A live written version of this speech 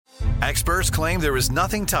Experts claim there is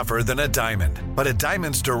nothing tougher than a diamond. But at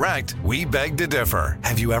Diamonds Direct, we beg to differ.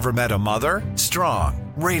 Have you ever met a mother?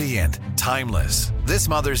 Strong, radiant, timeless. This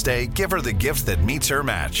Mother's Day, give her the gift that meets her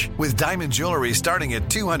match. With diamond jewelry starting at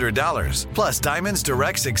 $200. Plus, Diamonds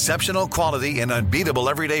Direct's exceptional quality and unbeatable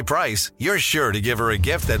everyday price, you're sure to give her a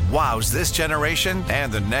gift that wows this generation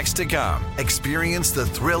and the next to come. Experience the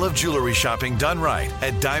thrill of jewelry shopping done right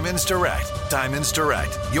at Diamonds Direct. Diamonds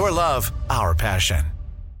Direct. Your love, our passion.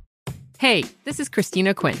 Hey, this is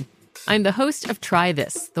Christina Quinn. I'm the host of Try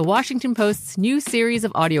This, the Washington Post's new series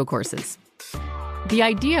of audio courses. The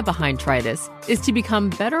idea behind Try This is to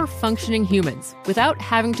become better functioning humans without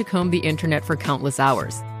having to comb the internet for countless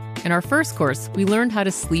hours. In our first course, we learned how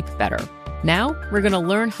to sleep better. Now, we're going to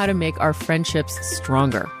learn how to make our friendships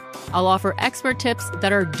stronger. I'll offer expert tips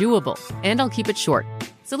that are doable, and I'll keep it short.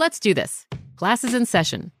 So let's do this. Class is in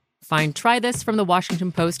session. Find Try This from the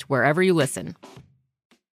Washington Post wherever you listen.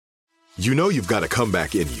 You know you've got a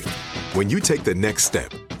comeback in you. When you take the next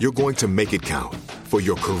step, you're going to make it count. For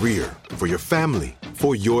your career, for your family,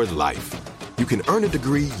 for your life. You can earn a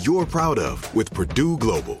degree you're proud of with Purdue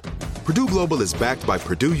Global. Purdue Global is backed by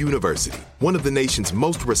Purdue University, one of the nation's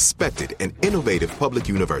most respected and innovative public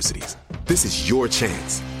universities. This is your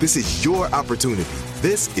chance. This is your opportunity.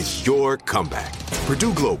 This is your comeback.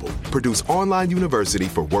 Purdue Global, Purdue's online university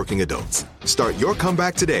for working adults. Start your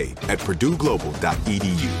comeback today at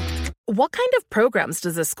purdueglobal.edu. What kind of programs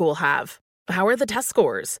does this school have? How are the test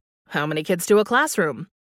scores? How many kids do a classroom?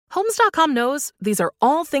 Homes.com knows these are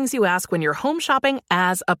all things you ask when you're home shopping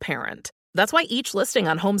as a parent. That's why each listing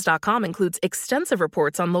on Homes.com includes extensive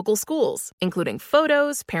reports on local schools, including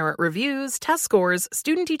photos, parent reviews, test scores,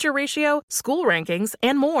 student-teacher ratio, school rankings,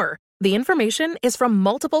 and more. The information is from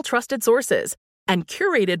multiple trusted sources and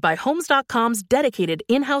curated by Homes.com's dedicated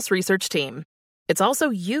in-house research team. It's also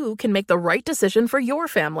you can make the right decision for your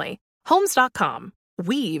family. Homes.com.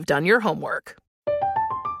 We've done your homework.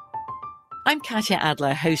 I'm Katya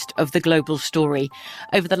Adler, host of The Global Story.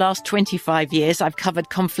 Over the last 25 years, I've covered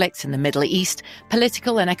conflicts in the Middle East,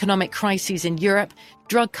 political and economic crises in Europe,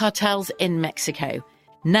 drug cartels in Mexico.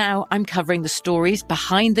 Now I'm covering the stories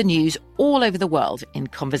behind the news all over the world in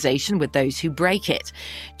conversation with those who break it.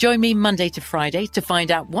 Join me Monday to Friday to find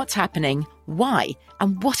out what's happening, why,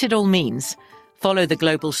 and what it all means. Follow The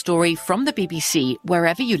Global Story from the BBC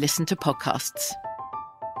wherever you listen to podcasts.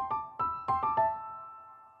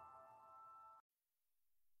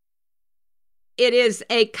 It is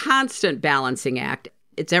a constant balancing act.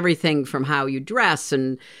 It's everything from how you dress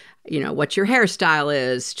and, what your hairstyle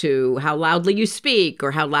is to how loudly you speak or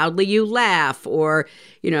how loudly you laugh or,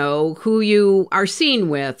 who you are seen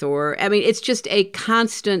with it's just a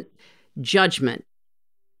constant judgment.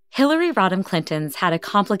 Hillary Rodham Clinton's had a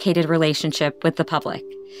complicated relationship with the public.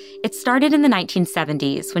 It started in the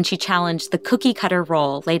 1970s when she challenged the cookie-cutter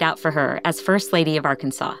role laid out for her as First Lady of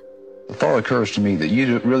Arkansas. The thought occurs to me that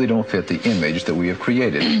you really don't fit the image that we have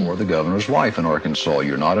created for the governor's wife in Arkansas.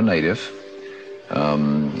 You're not a native.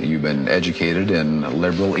 You've been educated in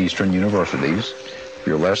liberal Eastern universities.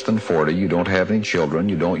 You're less than 40. You don't have any children.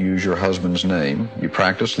 You don't use your husband's name. You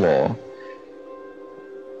practice law.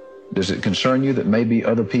 Does it concern you that maybe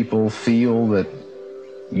other people feel that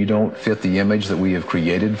you don't fit the image that we have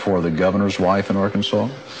created for the governor's wife in Arkansas?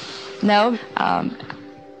 No,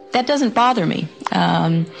 that doesn't bother me.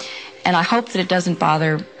 And I hope that it doesn't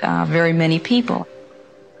bother very many people.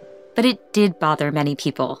 But it did bother many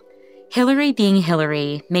people. Hillary being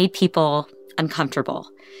Hillary made people uncomfortable.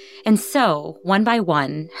 And so, one by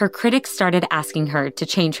one, her critics started asking her to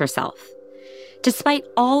change herself. Despite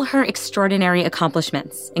all her extraordinary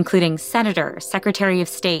accomplishments, including senator, secretary of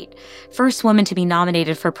state, first woman to be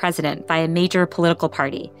nominated for president by a major political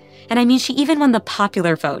party, and she even won the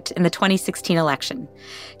popular vote in the 2016 election.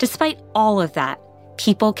 Despite all of that,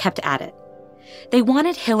 people kept at it. They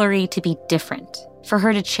wanted Hillary to be different, for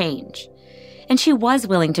her to change. And she was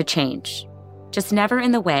willing to change, just never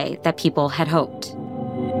in the way that people had hoped.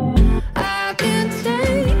 I can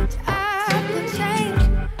change,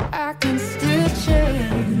 I can still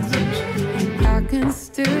change, I can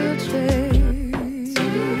still change.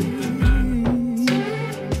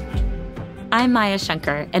 I'm Maya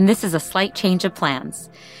Shankar, and this is A Slight Change of Plans,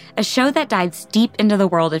 a show that dives deep into the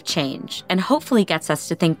world of change and hopefully gets us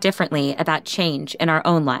to think differently about change in our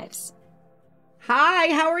own lives.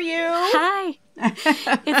 Hi, how are you? Hi.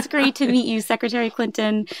 It's great to meet you, Secretary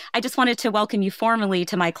Clinton. I just wanted to welcome you formally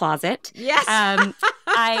to my closet. Yes.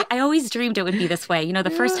 I always dreamed it would be this way. The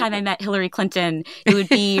first time I met Hillary Clinton, it would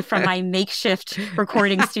be from my makeshift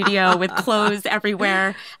recording studio with clothes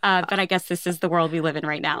everywhere. But I guess this is the world we live in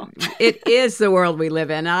right now. It is the world we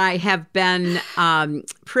live in. I have been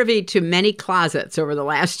privy to many closets over the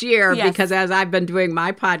last year because as I've been doing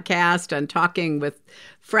my podcast and talking with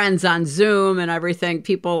friends on Zoom and everything,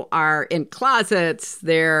 people are in closets.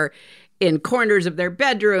 They're in corners of their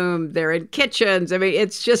bedroom. They're in kitchens. I mean,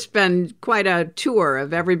 it's just been quite a tour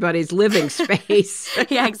of everybody's living space.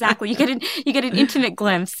 Yeah, exactly. You get an intimate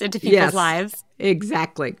glimpse into people's lives.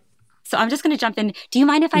 Exactly. So I'm just going to jump in. Do you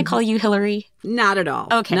mind if I call you Hillary? Not at all.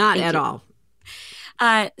 Okay. Not at all.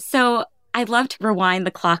 So I'd love to rewind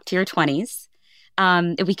the clock to your 20s.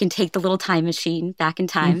 If we can take the little time machine back in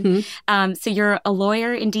time. So you're a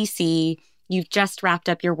lawyer in D.C., you've just wrapped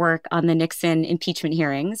up your work on the Nixon impeachment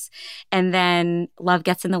hearings, and then love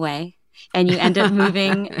gets in the way, and you end up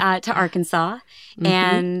moving to Arkansas,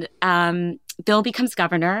 and Bill becomes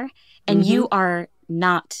governor, and you are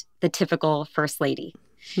not the typical first lady.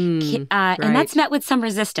 And that's met with some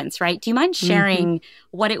resistance, right? Do you mind sharing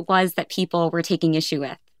what it was that people were taking issue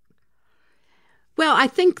with? Well, I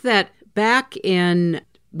think that back in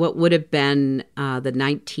what would have been the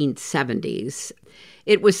 1970s,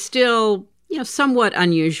 it was still somewhat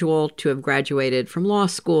unusual to have graduated from law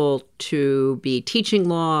school to be teaching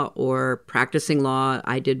law or practicing law.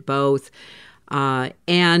 I did both.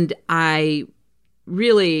 And I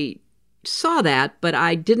really saw that, but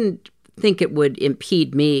I didn't think it would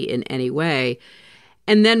impede me in any way.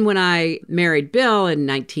 And then when I married Bill in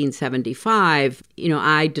 1975,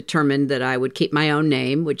 I determined that I would keep my own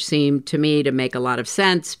name, which seemed to me to make a lot of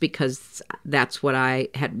sense because that's what I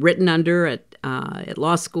had written under at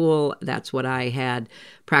law school. That's what I had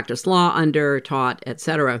practiced law under, taught,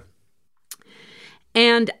 etc.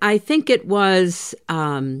 And I think it was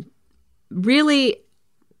really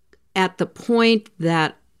at the point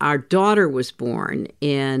that our daughter was born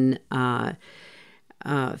in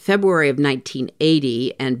February of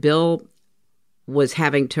 1980, and Bill was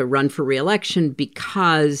having to run for re-election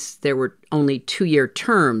because there were only 2-year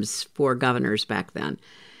terms for governors back then.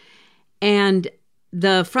 And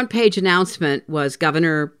the front page announcement was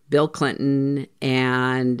Governor Bill Clinton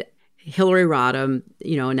and Hillary Rodham,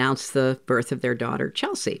 announced the birth of their daughter,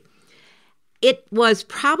 Chelsea. It was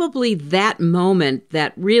probably that moment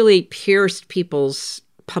that really pierced people's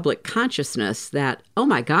public consciousness that, oh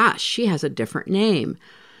my gosh, she has a different name.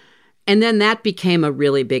 And then that became a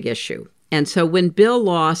really big issue. And so when Bill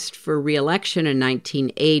lost for re-election in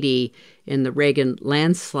 1980 in the Reagan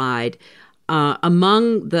landslide,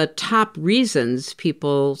 among the top reasons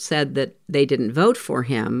people said that they didn't vote for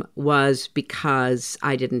him was because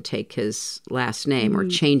I didn't take his last name or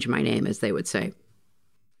change my name, as they would say.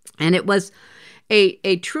 And it was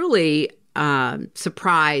a truly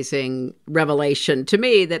surprising revelation to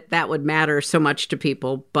me that would matter so much to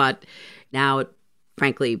people. But now it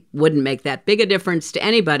frankly wouldn't make that big a difference to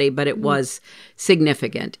anybody, but it was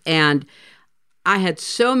significant. And I had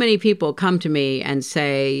so many people come to me and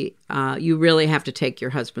say, you really have to take your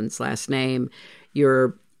husband's last name.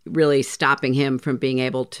 You're really stopping him from being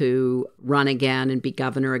able to run again and be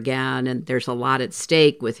governor again. And there's a lot at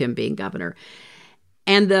stake with him being governor.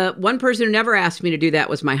 And the one person who never asked me to do that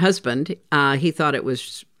was my husband. He thought it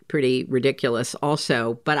was pretty ridiculous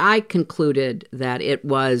also. But I concluded that it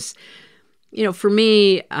was, for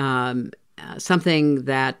me, something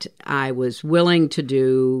that I was willing to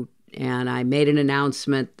do. And I made an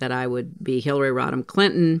announcement that I would be Hillary Rodham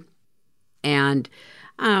Clinton. And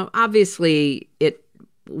obviously, it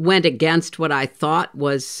went against what I thought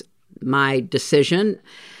was my decision.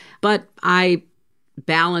 But I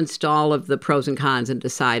balanced all of the pros and cons and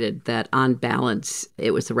decided that on balance,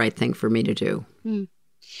 it was the right thing for me to do.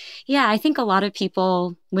 Yeah, I think a lot of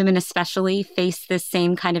people, women especially, face this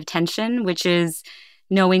same kind of tension, which is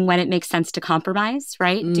knowing when it makes sense to compromise,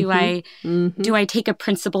 right? Do I take a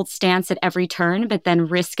principled stance at every turn, but then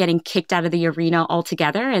risk getting kicked out of the arena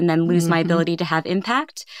altogether and then lose my ability to have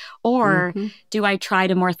impact? Or do I try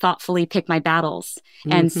to more thoughtfully pick my battles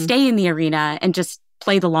and stay in the arena and just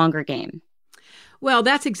play the longer game? Well,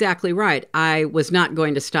 that's exactly right. I was not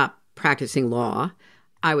going to stop practicing law.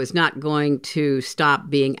 I was not going to stop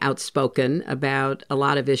being outspoken about a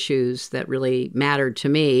lot of issues that really mattered to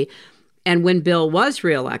me. And when Bill was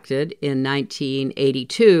reelected in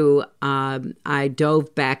 1982, I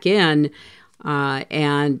dove back in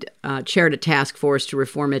and chaired a task force to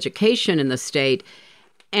reform education in the state.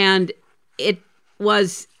 And it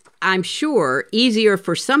was, I'm sure, easier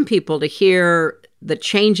for some people to hear the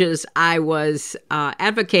changes I was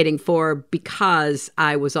advocating for because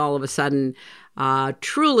I was all of a sudden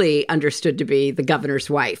truly understood to be the governor's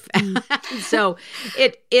wife. So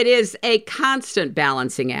it is a constant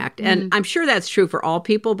balancing act. And I'm sure that's true for all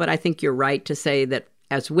people, but I think you're right to say that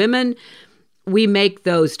as women, we make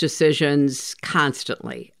those decisions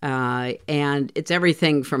constantly. And it's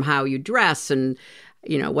everything from how you dress and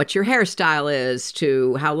what your hairstyle is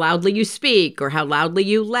to how loudly you speak or how loudly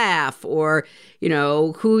you laugh or,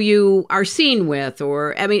 who you are seen with.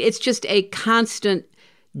 Or, I mean, it's just a constant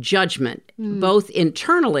judgment. Both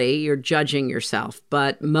internally, you're judging yourself,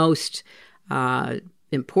 but most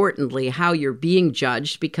importantly, how you're being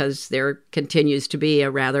judged, because there continues to be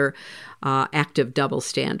a rather active double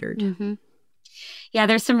standard. Yeah,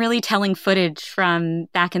 there's some really telling footage from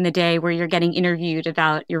back in the day where you're getting interviewed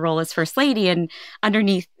about your role as First Lady, and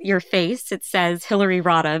underneath your face, it says Hillary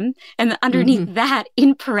Rodham. And underneath that,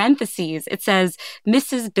 in parentheses, it says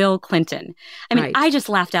Mrs. Bill Clinton. I mean, I just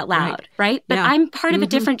laughed out loud, right? But I'm part of a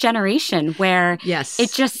different generation where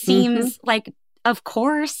it just seems like, of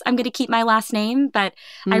course, I'm going to keep my last name, but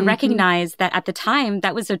I recognize that at the time,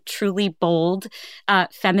 that was a truly bold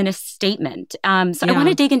feminist statement. I want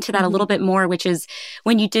to dig into that a little bit more, which is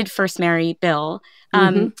when you did first marry Bill,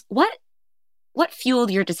 what fueled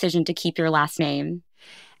your decision to keep your last name?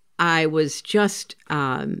 I was just,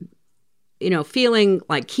 feeling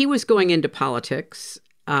like he was going into politics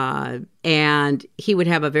and he would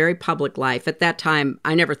have a very public life. At that time,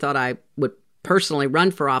 I never thought I would personally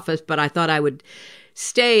run for office, but I thought I would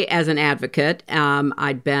stay as an advocate.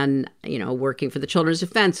 I'd been, working for the Children's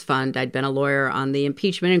Defense Fund. I'd been a lawyer on the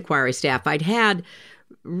impeachment inquiry staff. I'd had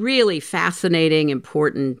really fascinating,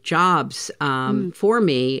 important jobs for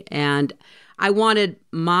me. And I wanted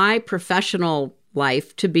my professional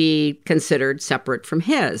life to be considered separate from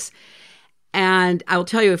his. And I'll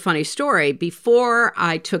tell you a funny story. Before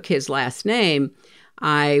I took his last name,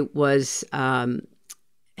 I was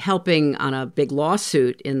helping on a big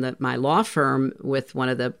lawsuit in my law firm with one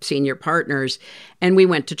of the senior partners. And we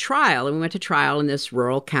went to trial. And we went to trial in this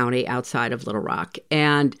rural county outside of Little Rock.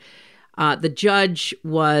 And the judge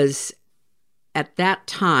was, at that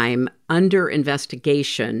time, under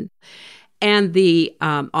investigation. And the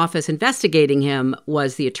office investigating him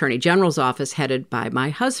was the Attorney General's office, headed by my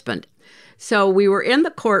husband. So we were in the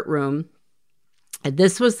courtroom. And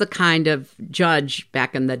this was the kind of judge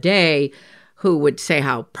back in the day who would say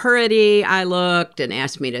how pretty I looked and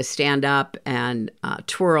ask me to stand up and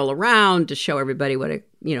twirl around to show everybody what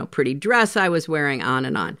a pretty dress I was wearing, on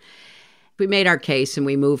and on. We made our case and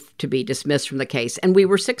we moved to be dismissed from the case, and we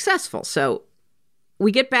were successful. So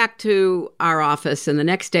we get back to our office, and the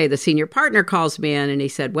next day the senior partner calls me in and he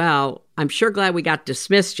said, well, I'm sure glad we got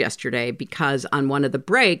dismissed yesterday, because on one of the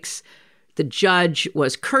breaks, the judge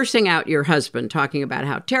was cursing out your husband, talking about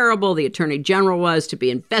how terrible the Attorney General was to be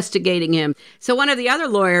investigating him. So one of the other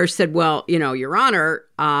lawyers said, well, Your Honor,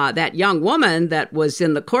 that young woman that was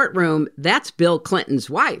in the courtroom, that's Bill Clinton's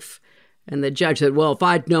wife. And the judge said, well, if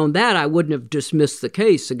I'd known that, I wouldn't have dismissed the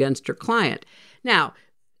case against her client. Now,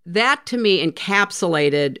 that to me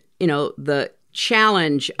encapsulated, the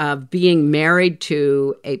challenge of being married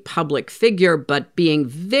to a public figure, but being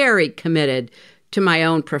very committed to my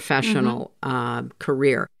own professional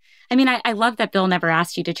career. I mean, I love that Bill never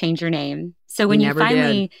asked you to change your name. So when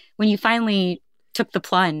you finally took the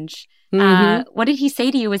plunge, what did he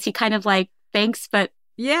say to you? Was he kind of like, thanks, but...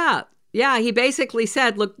 Yeah. He basically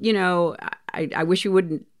said, look, I wish you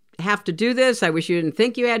wouldn't have to do this. I wish you didn't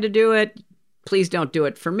think you had to do it. Please don't do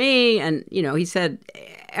it for me. And, he said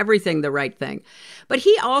everything the right thing. But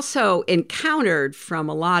he also encountered from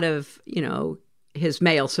a lot of, his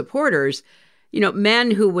male supporters,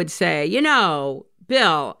 men who would say,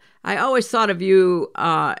 Bill, I always thought of you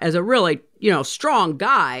as a really, strong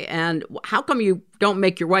guy. And how come you don't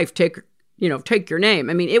make your wife take your name?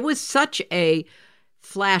 I mean, it was such a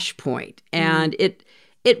flashpoint. And it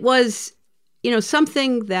was,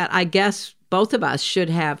 something that I guess both of us should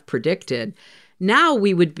have predicted. Now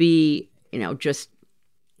we would be, just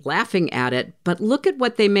laughing at it. But look at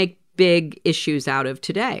what they make big issues out of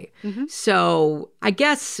today. So I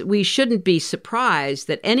guess we shouldn't be surprised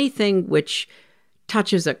that anything which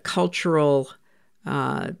touches a cultural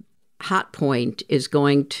hot point is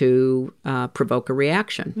going to provoke a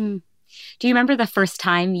reaction. Do you remember the first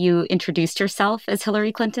time you introduced yourself as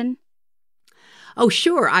Hillary Clinton? Oh,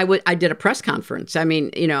 sure. I did a press conference. I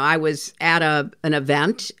mean, I was at an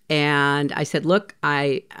event and I said, look,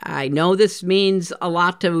 I know this means a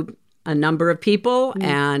lot to a number of people,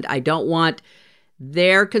 and I don't want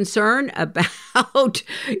their concern about,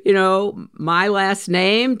 my last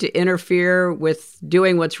name to interfere with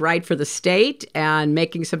doing what's right for the state and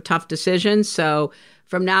making some tough decisions. So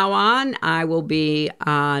from now on, I will be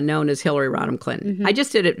known as Hillary Rodham Clinton. Mm-hmm. I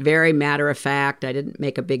just did it very matter of fact. I didn't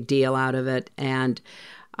make a big deal out of it. And,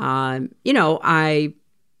 I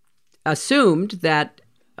assumed that,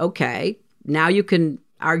 okay, now you can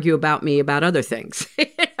argue about me about other things.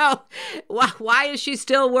 Why is she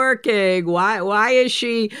still working? Why is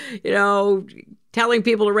she, telling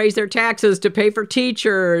people to raise their taxes to pay for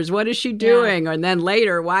teachers? What is she doing? And then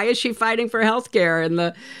later, why is she fighting for health care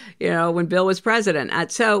when Bill was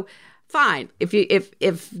president? So fine.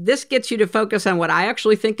 If this gets you to focus on what I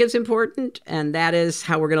actually think is important, and that is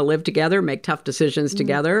how we're going to live together, make tough decisions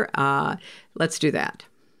together, let's do that.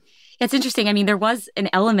 It's interesting. I mean, there was an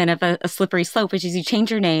element of a slippery slope, which is you change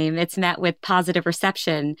your name, it's met with positive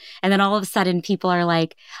reception. And then all of a sudden people are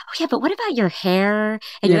like, oh yeah, but what about your hair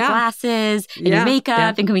and your glasses and your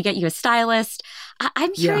makeup? And can we get you a stylist?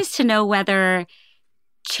 I'm curious to know whether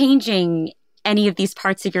changing any of these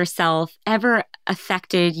parts of yourself ever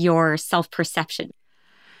affected your self-perception.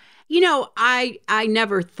 I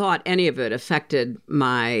never thought any of it affected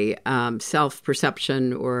my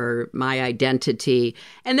self-perception or my identity.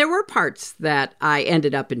 And there were parts that I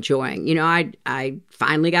ended up enjoying. I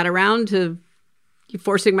finally got around to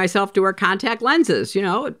forcing myself to wear contact lenses.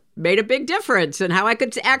 It made a big difference in how I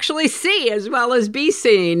could actually see as well as be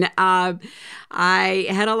seen. I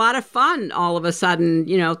had a lot of fun all of a sudden,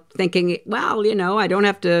 thinking, well, I don't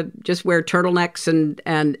have to just wear turtlenecks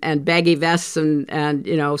and baggy vests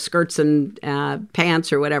and skirts and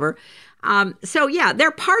pants or whatever. So there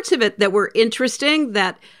are parts of it that were interesting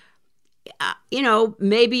that,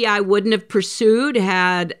 maybe I wouldn't have pursued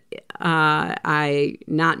had I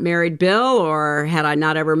not married Bill or had I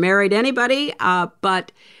not ever married anybody.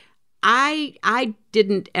 But I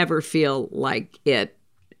didn't ever feel like it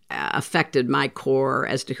affected my core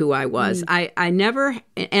as to who I was. I never,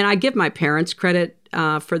 and I give my parents credit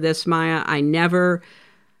for this, Maya. I never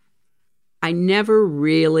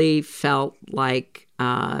really felt like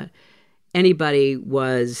anybody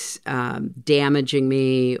was damaging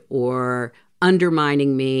me or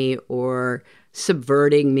undermining me or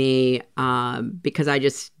subverting me because I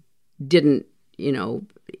just didn't,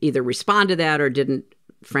 either respond to that or didn't,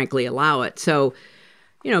 frankly, allow it. So,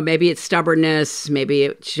 maybe it's stubbornness, maybe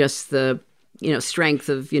it's just the, strength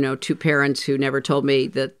of, two parents who never told me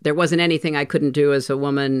that there wasn't anything I couldn't do as a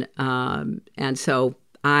woman. And so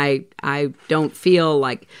I don't feel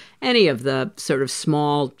like any of the sort of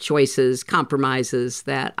small choices, compromises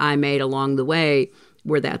that I made along the way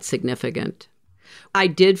were that significant. I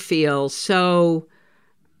did feel so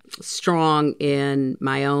strong in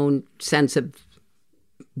my own sense of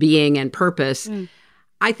being and purpose.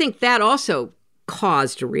 I think that also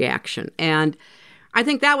caused a reaction. And I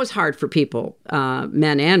think that was hard for people,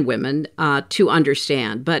 men and women, to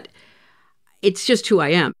understand. But it's just who I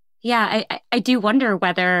am. Yeah, I do wonder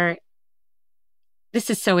whether this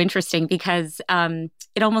is so interesting because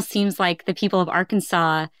it almost seems like the people of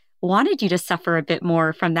Arkansas wanted you to suffer a bit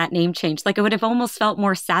more from that name change. Like it would have almost felt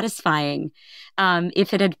more satisfying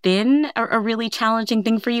if it had been a really challenging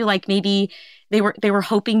thing for you. Like maybe they were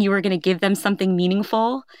hoping you were going to give them something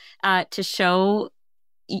meaningful to show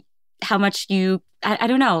how much you, I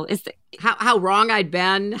don't know, is how wrong I'd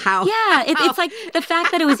been. It's like the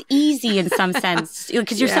fact that it was easy in some sense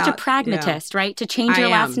because you're such a pragmatist, right? To change your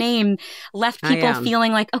last name left people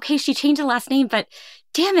feeling like, okay, she changed the last name, but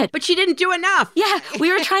damn it. But she didn't do enough. Yeah,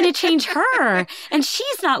 we were trying to change her and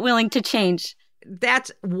she's not willing to change.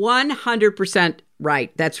 That's 100%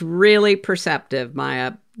 right. That's really perceptive,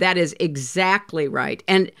 Maya. That is exactly right.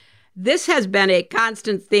 And this has been a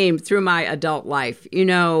constant theme through my adult life.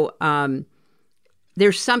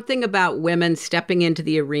 There's something about women stepping into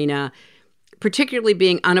the arena, particularly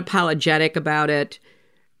being unapologetic about it,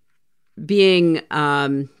 being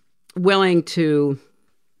willing to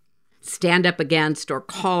stand up against or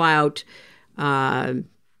call out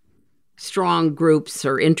strong groups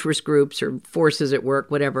or interest groups or forces at work,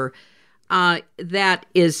 whatever, that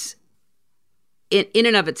is in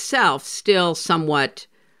and of itself still somewhat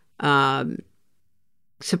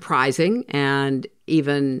surprising and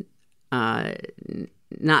even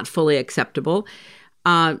not fully acceptable.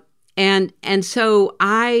 And so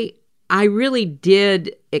I really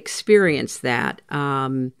did experience that.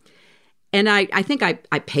 And I think I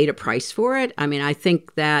paid a price for it. I mean, I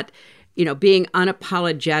think that, being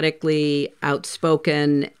unapologetically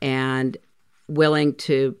outspoken and willing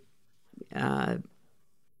to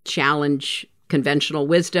challenge conventional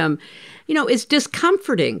wisdom, is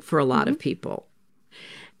discomforting for a lot of people.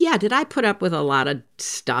 Yeah, did I put up with a lot of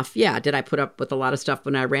stuff? Yeah. Did I put up with a lot of stuff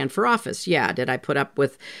when I ran for office? Yeah. Did I put up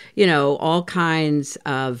with, all kinds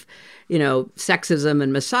of, sexism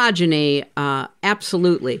and misogyny?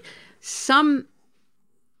 Absolutely. Some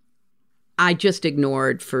I just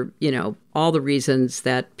ignored for, all the reasons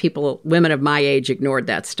that women of my age ignored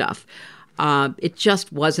that stuff. It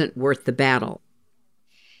just wasn't worth the battle.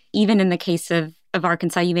 Even in the case of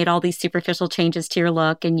Arkansas, you made all these superficial changes to your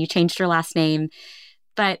look and you changed your last name.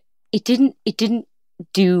 But it didn't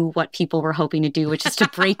do what people were hoping to do, which is to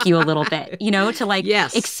break you a little bit, to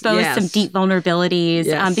expose some deep vulnerabilities.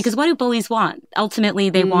 Yes. Because what do bullies want? Ultimately,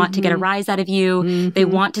 they want to get a rise out of you. They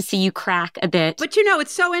want to see you crack a bit. But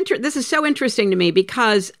it's so this is so interesting to me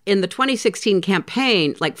because in the 2016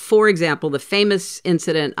 campaign, like, for example, the famous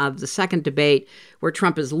incident of the second debate where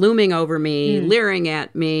Trump is looming over me, leering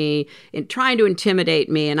at me, and trying to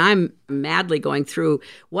intimidate me. And I'm madly going through,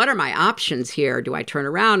 what are my options here? Do I turn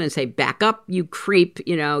around and say, back up, you creep,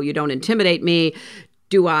 you don't intimidate me?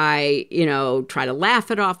 Do I, try to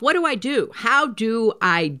laugh it off? What do I do? How do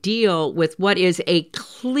I deal with what is a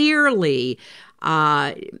clearly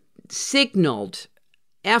signaled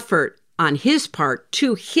effort on his part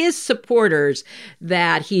to his supporters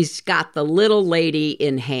that he's got the little lady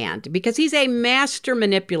in hand, because he's a master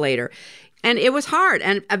manipulator. And it was hard.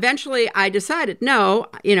 And eventually I decided, no,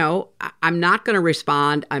 I'm not going to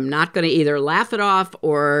respond. I'm not going to either laugh it off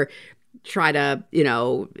or try to,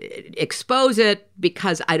 expose it,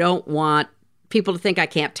 because I don't want people to think I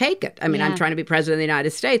can't take it. I mean, I'm trying to be president of the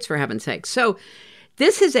United States, for heaven's sake. So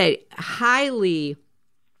this is a highly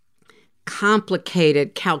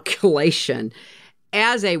complicated calculation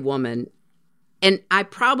as a woman. And I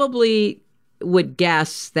probably would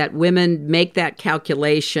guess that women make that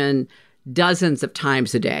calculation dozens of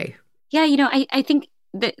times a day. Yeah, I think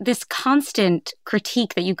that this constant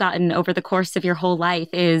critique that you've gotten over the course of your whole life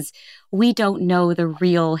is, we don't know the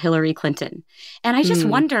real Hillary Clinton. And I just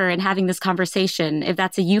wonder, in having this conversation, if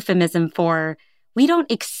that's a euphemism for, we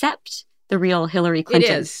don't accept the real Hillary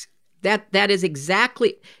Clinton. It is. That is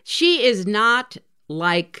exactly, she is not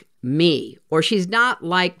like me, or she's not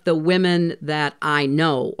like the women that I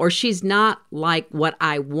know, or she's not like what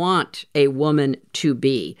I want a woman to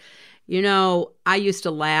be. I used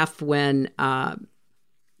to laugh when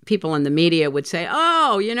people in the media would say,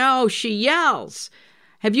 oh, she yells.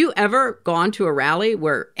 Have you ever gone to a rally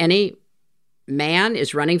where any man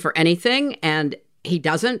is running for anything and he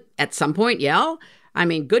doesn't at some point yell? I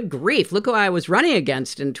mean, good grief, look who I was running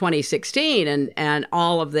against in 2016 and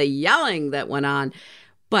all of the yelling that went on.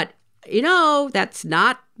 But, that's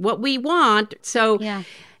not what we want. So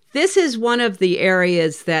this is one of the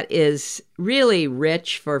areas that is really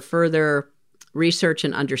rich for further research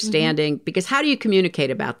and understanding, because how do you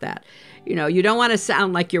communicate about that? You don't want to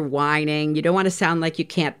sound like you're whining. You don't want to sound like you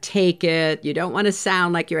can't take it. You don't want to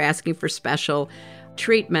sound like you're asking for special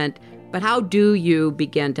treatment. But how do you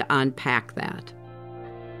begin to unpack that?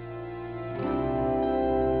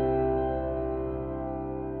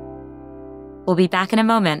 We'll be back in a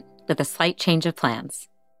moment with a slight change of plans.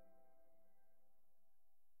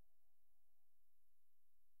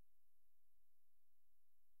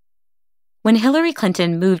 When Hillary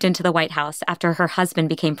Clinton moved into the White House after her husband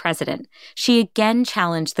became president, she again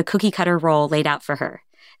challenged the cookie-cutter role laid out for her,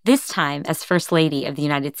 this time as First Lady of the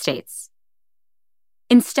United States.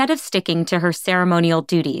 Instead of sticking to her ceremonial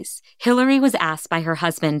duties, Hillary was asked by her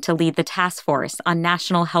husband to lead the task force on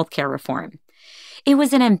national healthcare reform. It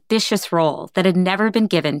was an ambitious role that had never been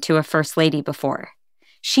given to a First Lady before.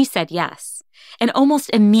 She said yes, and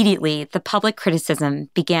almost immediately the public criticism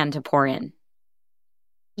began to pour in.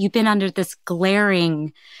 You've been under this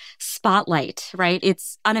glaring spotlight, right?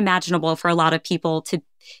 It's unimaginable for a lot of people to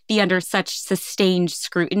be under such sustained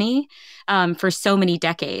scrutiny for so many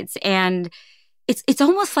decades. And it's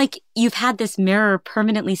almost like you've had this mirror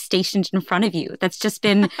permanently stationed in front of you that's just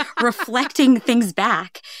been reflecting things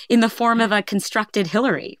back in the form of a constructed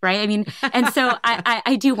Hillary, right? I mean, and so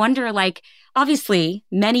I do wonder, like, obviously,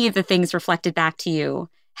 many of the things reflected back to you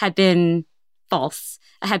had been false,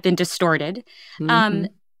 had been distorted.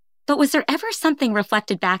 But was there ever something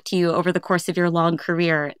reflected back to you over the course of your long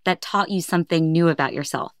career that taught you something new about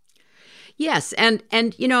yourself? Yes. And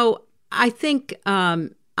I think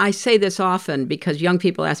I say this often because young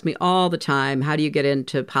people ask me all the time, how do you get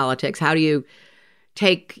into politics? How do you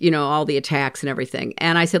take, all the attacks and everything?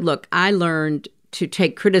 And I said, look, I learned to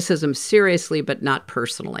take criticism seriously, but not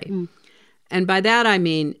personally. And by that, I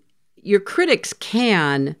mean, your critics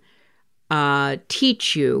can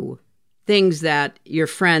teach you things that your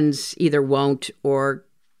friends either won't or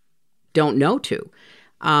don't know to.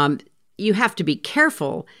 You have to be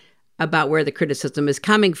careful about where the criticism is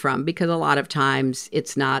coming from, because a lot of times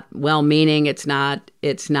it's not well-meaning, it's not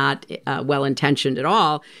well-intentioned at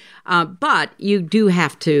all. But you do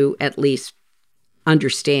have to at least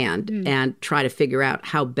understand and try to figure out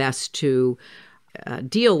how best to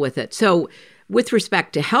deal with it. So with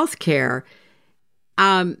respect to healthcare,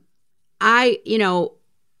 I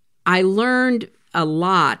learned a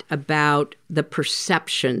lot about the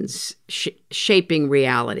perceptions shaping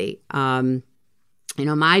reality.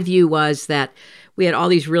 My view was that we had all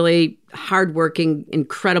these really hardworking,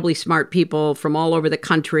 incredibly smart people from all over the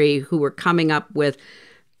country who were coming up with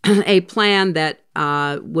a plan that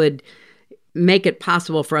would make it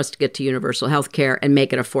possible for us to get to universal health care and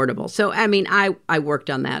make it affordable. So, I worked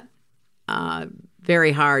on that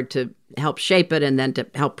very hard to help shape it and then to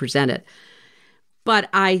help present it. But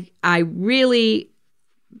I really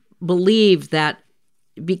believe that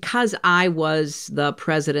because I was the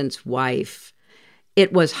president's wife,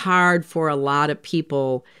 it was hard for a lot of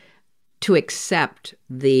people to accept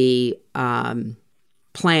the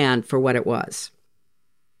plan for what it was.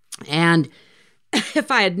 And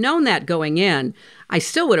if I had known that going in, I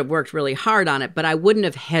still would have worked really hard on it, but I wouldn't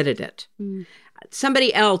have headed it.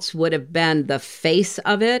 Somebody else would have been the face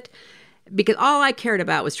of it, because all I cared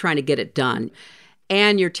about was trying to get it done.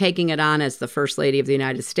 And you're taking it on as the First Lady of the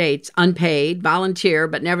United States, unpaid, volunteer,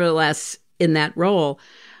 but nevertheless in that role.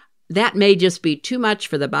 That may just be too much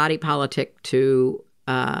for the body politic to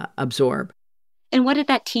absorb. And what did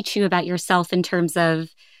that teach you about yourself in terms of,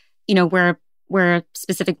 where a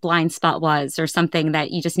specific blind spot was, or something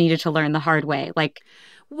that you just needed to learn the hard way?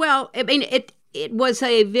 Well, it was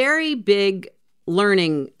a very big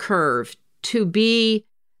learning curve to be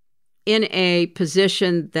in a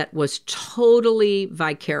position that was totally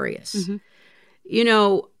vicarious.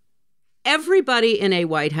 Everybody in a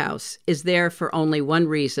White House is there for only one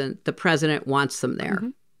reason: the president wants them there.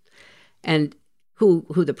 And who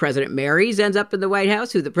the president marries ends up in the White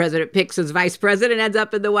House, who the president picks as vice president ends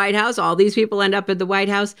up in the White House. All these people end up in the White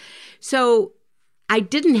House. So I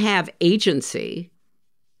didn't have agency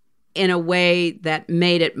in a way that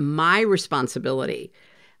made it my responsibility,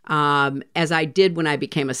 as I did when I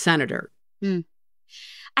became a senator.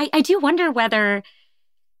 I do wonder whether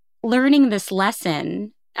learning this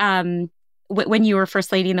lesson when you were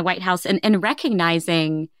First Lady in the White House and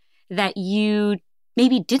recognizing that you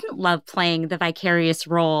maybe didn't love playing the vicarious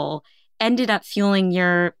role ended up fueling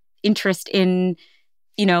your interest in,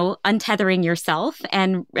 untethering yourself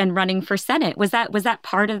and running for Senate. Was that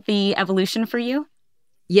part of the evolution for you?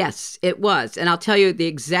 Yes, it was. And I'll tell you the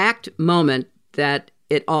exact moment that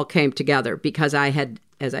it all came together, because I had,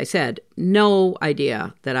 as I said, no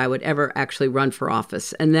idea that I would ever actually run for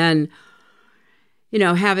office. And then,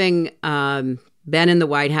 having been in the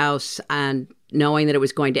White House and knowing that it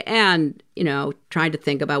was going to end, trying to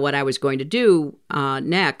think about what I was going to do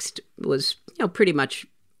next was, pretty much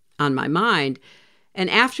on my mind. And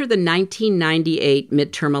after the 1998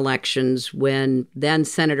 midterm elections, when then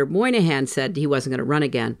Senator Moynihan said he wasn't going to run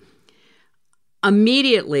again,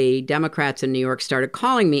 immediately Democrats in New York started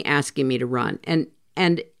calling me, asking me to run. And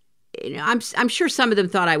I'm sure some of them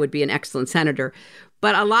thought I would be an excellent senator,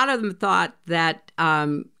 but a lot of them thought that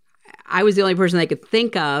I was the only person they could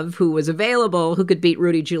think of who was available, who could beat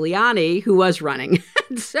Rudy Giuliani, who was running.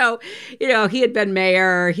 So, he had been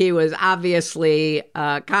mayor. He was obviously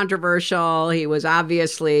controversial. He was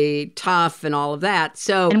obviously tough and all of that.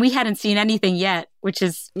 And we hadn't seen anything yet, which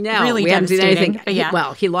is really we haven't seen anything. But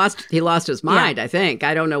yeah. He lost his mind, I think.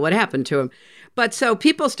 I don't know what happened to him. But so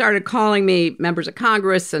people started calling me, members of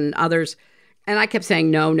Congress and others, and I kept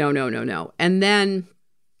saying, no. And then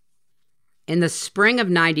in the spring of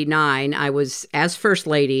 99, I was, as First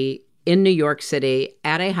Lady, in New York City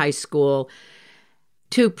at a high school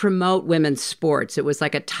to promote women's sports. It was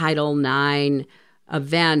like a Title IX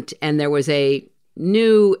event, and there was a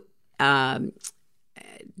new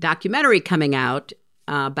documentary coming out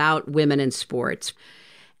about women in sports.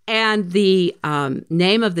 And the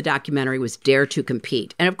name of the documentary was Dare to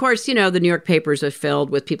Compete. And of course, the New York papers are filled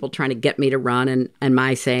with people trying to get me to run and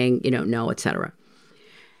my saying, no, et cetera.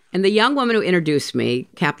 And the young woman who introduced me,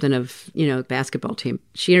 captain of, basketball team,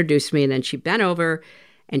 she introduced me, and then she bent over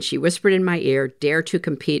and she whispered in my ear, "Dare to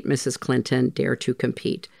compete, Mrs. Clinton, dare to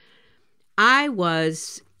compete." I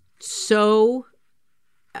was so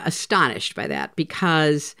astonished by that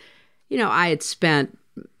because, I had spent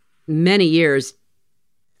many years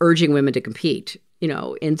urging women to compete,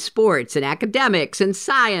 in sports, in academics, in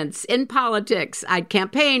science, in politics. I'd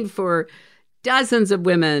campaigned for dozens of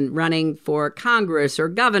women running for Congress or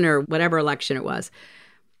governor, whatever election it was.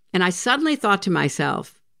 And I suddenly thought to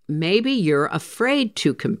myself, maybe you're afraid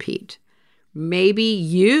to compete. maybe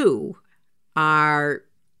you are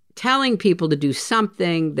telling people to do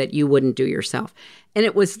something that you wouldn't do yourself. And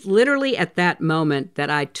it was literally at that moment that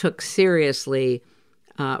I took seriously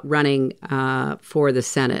running for the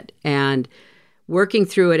Senate and working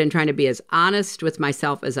through it and trying to be as honest with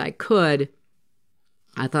myself as I could.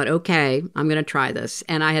 I thought, okay, I'm going to try this.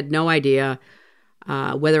 And I had no idea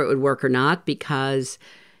whether it would work or not, because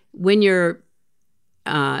when you're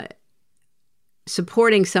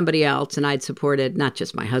supporting somebody else, and I'd supported not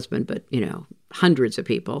just my husband, but, hundreds of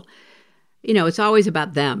people, it's always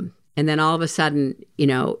about them. And then all of a sudden,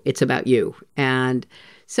 it's about you. And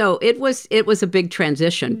so it was a big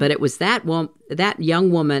transition, but it was that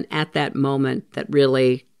young woman at that moment that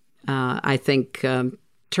really, I think,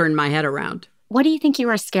 turned my head around. What do you think you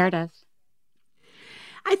were scared of?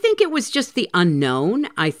 I think it was just the unknown.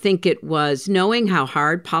 I think it was knowing how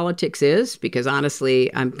hard politics is, because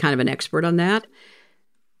honestly, I'm kind of an expert on that.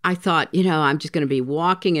 I thought, I'm just going to be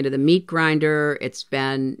walking into the meat grinder. It's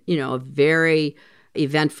been, a very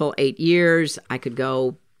eventful 8 years. I could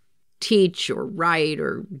go teach or write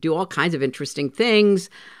or do all kinds of interesting things.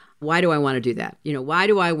 Why do I want to do that? Why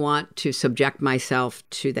do I want to subject myself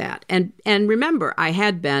to that? And remember, I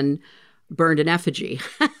had been burned in effigy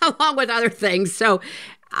along with other things. So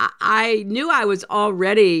I knew I was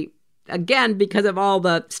already, again, because of all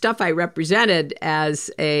the stuff I represented as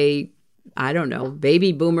a,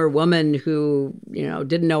 baby boomer woman who,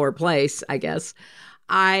 didn't know her place, I guess.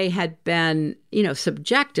 I had been,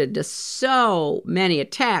 subjected to so many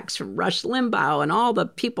attacks from Rush Limbaugh and all the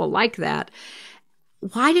people like that.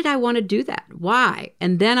 Why did I want to do that? Why?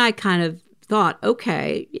 And then I kind of thought,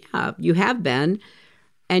 okay, yeah, you have been.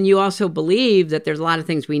 And you also believe that there's a lot of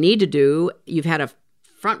things we need to do. You've had a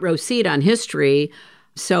front row seat on history.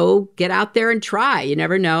 So get out there and try. You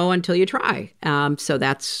never know until you try. So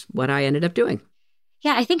that's what I ended up doing.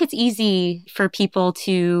 Yeah, I think it's easy for people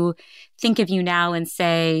to think of you now and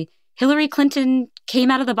say, Hillary Clinton came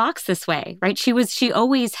out of the box this way, right? She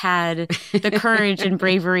always had the courage and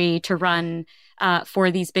bravery to run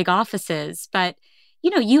for these big offices. But,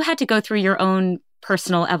 you had to go through your own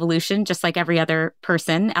personal evolution, just like every other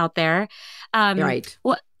person out there. Right.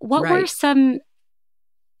 What were some,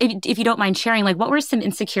 if you don't mind sharing, what were some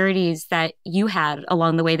insecurities that you had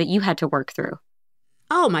along the way that you had to work through?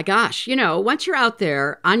 Oh my gosh. Once you're out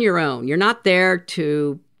there on your own, you're not there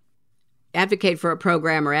to advocate for a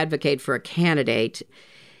program or advocate for a candidate.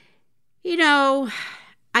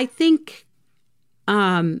 I think,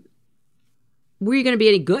 were you going to be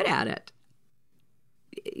any good at it?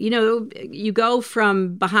 You go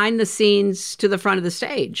from behind the scenes to the front of the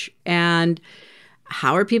stage, and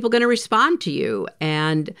how are people going to respond to you?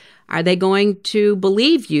 And are they going to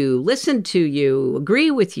believe you, listen to you,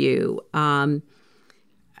 agree with you?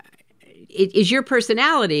 Is your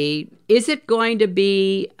personality, is it going to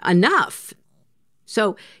be enough?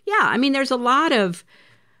 So, yeah, there's a lot of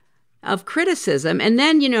criticism. And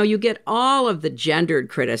then, you get all of the gendered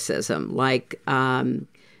criticism, like,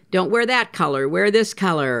 don't wear that color, wear this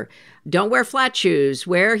color. Don't wear flat shoes,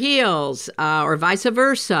 wear heels, or vice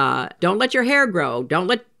versa. Don't let your hair grow. Don't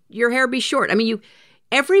let your hair be short.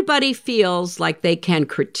 Everybody feels like they can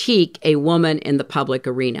critique a woman in the public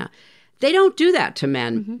arena. They don't do that to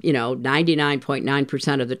men,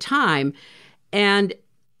 99.9% of the time. And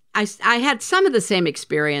I had some of the same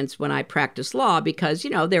experience when I practiced law because,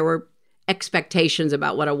 there were expectations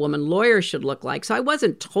about what a woman lawyer should look like. So I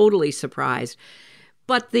wasn't totally surprised.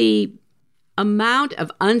 But the amount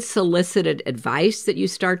of unsolicited advice that you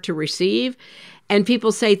start to receive, and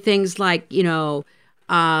people say things like, learn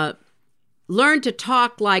to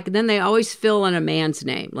talk like, then they always fill in a man's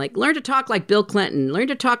name, like learn to talk like Bill Clinton, learn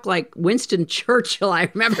to talk like Winston Churchill.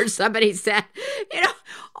 I remember somebody said,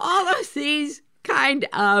 all of these kind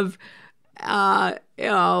of,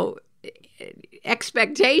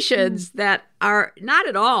 expectations that are not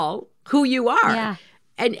at all who you are. Yeah.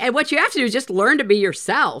 And what you have to do is just learn to be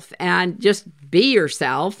yourself and just be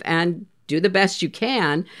yourself and do the best you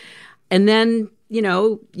can. And then,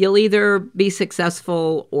 you'll either be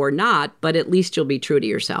successful or not, but at least you'll be true to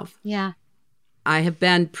yourself. Yeah. I have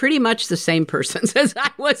been pretty much the same person since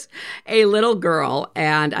I was a little girl.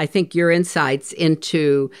 And I think your insights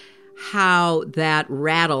into how that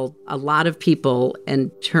rattled a lot of people in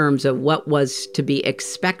terms of what was to be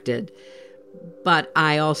expected. But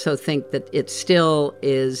I also think that it still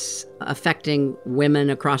is affecting women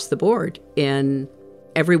across the board in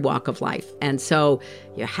every walk of life. And so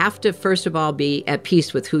you have to, first of all, be at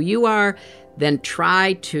peace with who you are, then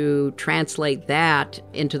try to translate that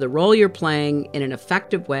into the role you're playing in an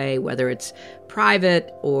effective way, whether it's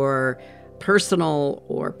private or personal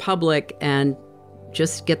or public, and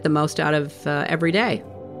just get the most out of every day.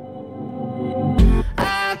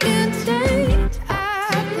 I can change,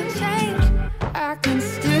 I can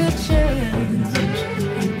still change,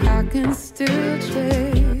 I can still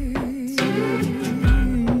change.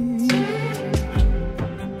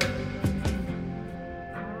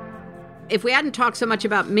 If we hadn't talked so much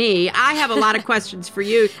about me, I have a lot of questions for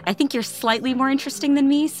you. I think you're slightly more interesting than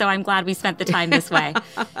me, so I'm glad we spent the time this way.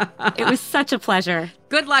 It was such a pleasure.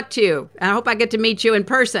 Good luck to you. I hope I get to meet you in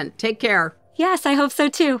person. Take care. Yes, I hope so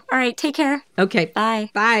too. All right, take care. Okay.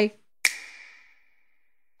 Bye. Bye.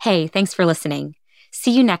 Hey, thanks for listening.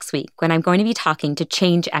 See you next week when I'm going to be talking to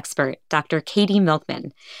change expert Dr. Katie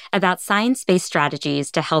Milkman about science-based strategies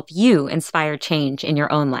to help you inspire change in your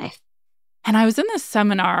own life. And I was in this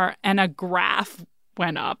seminar and a graph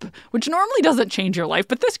went up, which normally doesn't change your life,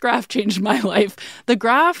 but this graph changed my life. The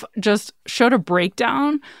graph just showed a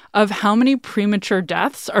breakdown of how many premature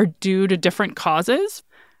deaths are due to different causes.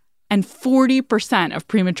 And 40% of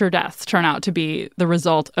premature deaths turn out to be the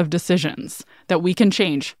result of decisions that we can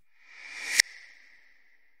change.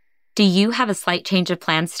 Do you have a slight change of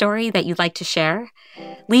plan story that you'd like to share?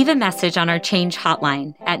 Leave a message on our Change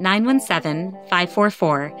hotline at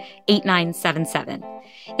 917-544-8977.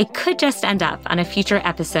 It could just end up on a future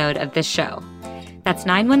episode of this show. That's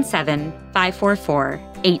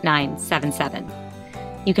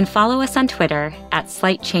 917-544-8977. You can follow us on Twitter at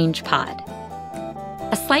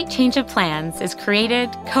SlightChangePod. A Slight Change of Plans is created,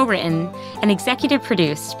 co-written, and executive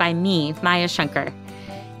produced by me, Maya Shankar.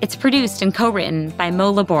 It's produced and co-written by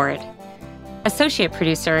Mo Laborde. Associate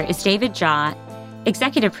producer is David Jha.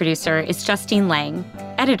 Executive producer is Justine Lang.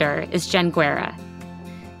 Editor is Jen Guerra.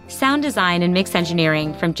 Sound design and mix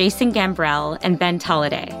engineering from Jason Gambrell and Ben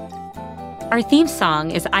Tolliday. Our theme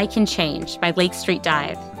song is I Can Change by Lake Street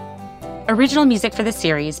Dive. Original music for the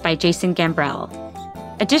series by Jason Gambrell.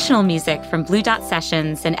 Additional music from Blue Dot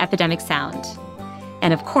Sessions and Epidemic Sound.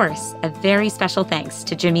 And of course, a very special thanks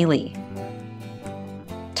to Jimmy Lee.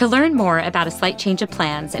 To learn more about A Slight Change of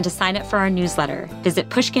Plans and to sign up for our newsletter, visit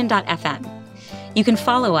pushkin.fm. You can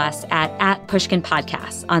follow us at Pushkin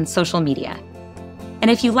Podcasts on social media. And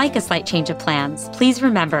if you like A Slight Change of Plans, please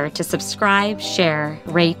remember to subscribe, share,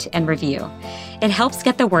 rate, and review. It helps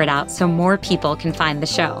get the word out so more people can find the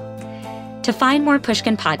show. To find more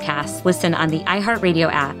Pushkin podcasts, listen on the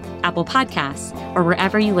iHeartRadio app, Apple Podcasts, or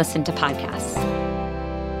wherever you listen to podcasts.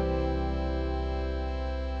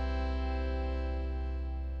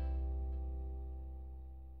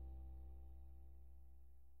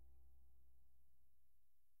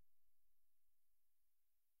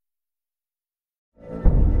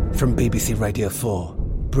 From BBC Radio 4,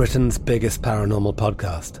 Britain's biggest paranormal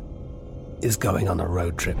podcast is going on a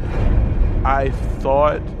road trip. I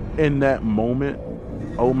thought in that moment,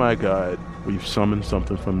 oh my God, we've summoned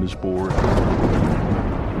something from this board.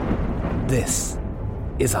 This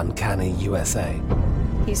is Uncanny USA.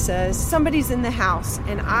 He says, somebody's in the house,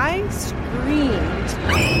 and I screamed.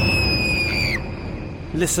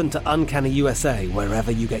 Listen to Uncanny USA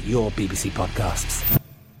wherever you get your BBC podcasts,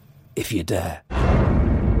 if you dare.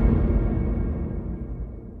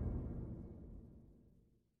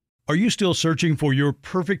 Are you still searching for your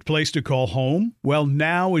perfect place to call home? Well,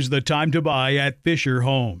 now is the time to buy at Fisher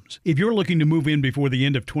Homes. If you're looking to move in before the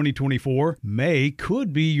end of 2024, May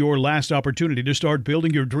could be your last opportunity to start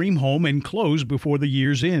building your dream home and close before the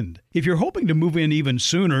year's end. If you're hoping to move in even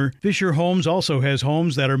sooner, Fisher Homes also has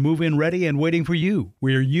homes that are move-in ready and waiting for you,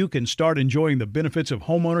 where you can start enjoying the benefits of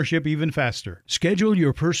homeownership even faster. Schedule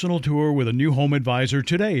your personal tour with a new home advisor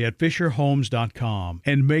today at FisherHomes.com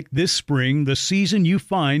and make this spring the season you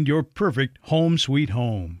find your perfect home sweet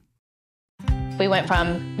home. We went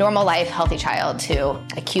from normal life, healthy child to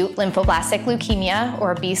acute lymphoblastic leukemia,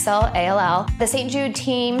 or B-cell ALL. The St. Jude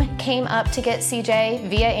team came up to get CJ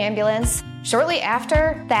via ambulance. Shortly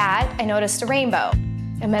after that, I noticed a rainbow.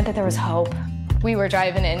 It meant that there was hope. We were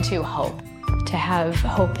driving into hope. To have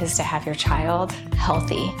hope is to have your child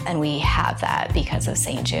healthy, and we have that because of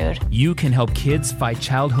St. Jude. You can help kids fight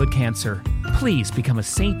childhood cancer. Please become a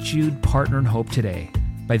St. Jude Partner in Hope today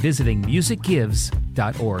by visiting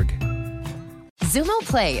musicgives.org. Xumo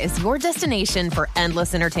Play is your destination for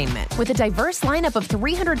endless entertainment. With a diverse lineup of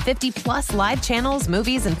 350 plus live channels,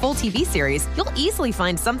 movies, and full TV series, you'll easily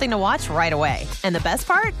find something to watch right away. And the best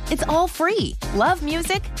part? It's all free. Love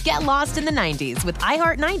music? Get lost in the 90s with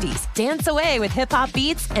iHeart 90s. Dance away with hip-hop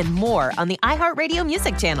beats and more on the iHeartRadio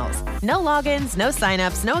music channels. No logins, no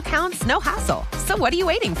signups, no accounts, no hassle. So what are you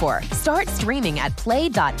waiting for? Start streaming at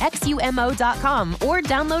play.xumo.com or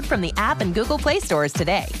download from the app and Google Play stores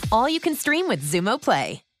today. All you can stream with Xumo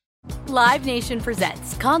Play. Live Nation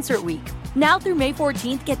presents Concert Week. Now through May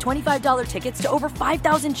 14th, get $25 tickets to over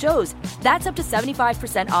 5,000 shows. That's up to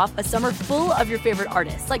 75% off a summer full of your favorite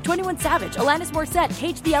artists like 21 Savage, Alanis Morissette,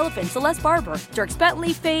 Cage the Elephant, Celeste Barber, Dierks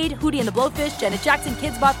Bentley, Fade, Hootie and the Blowfish, Janet Jackson,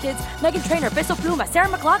 Kidz Bop Kids, Meghan Trainor, Peso Pluma, Sarah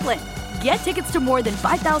McLachlan. Get tickets to more than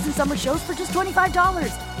 5,000 summer shows for just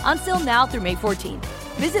 $25. Until now through May 14th.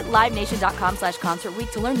 Visit livenation.com/Concert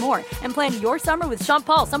Week to learn more and plan your summer with Sean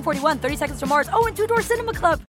Paul, Sum 41, 30 Seconds to Mars, and Two Door Cinema Club.